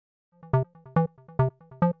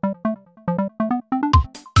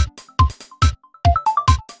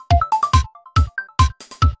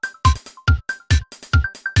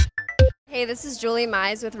Hey, this is Julie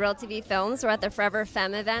Meise with Real TV Films. We're at the Forever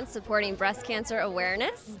Femme event supporting breast cancer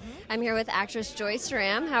awareness. I'm here with actress Joyce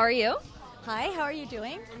Giraud. How are you? Hi, how are you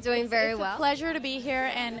doing? Doing very well. It's a pleasure to be here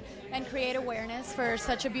and create awareness for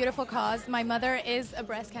such a beautiful cause. My mother is a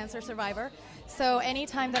breast cancer survivor, so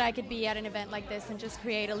anytime that I could be at an event like this and just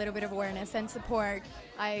create a little bit of awareness and support,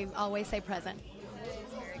 I always say present.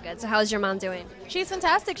 Very good. So how's your mom doing? She's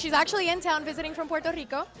fantastic. She's actually in town visiting from Puerto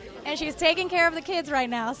Rico, and she's taking care of the kids right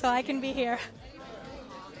now, so I can be here.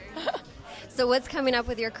 So what's coming up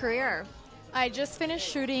with your career? I just finished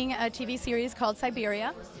shooting a TV series called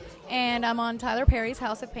Siberia, and I'm on Tyler Perry's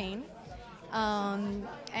House of Pain, and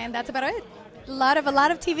that's about it. A lot of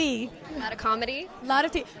TV. A lot of comedy? A lot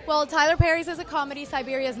of TV. Well, Tyler Perry's is a comedy.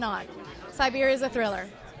 Siberia's not. Siberia's a thriller.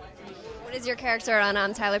 What is your character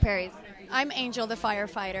on Tyler Perry's? I'm Angel, the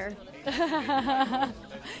firefighter.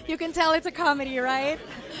 You can tell it's a comedy, right?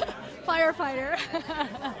 Firefighter.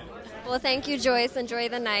 Well, thank you, Joyce. Enjoy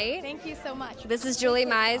the night. Thank you so much. This is Julie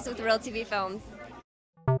Meise with Real TV Films.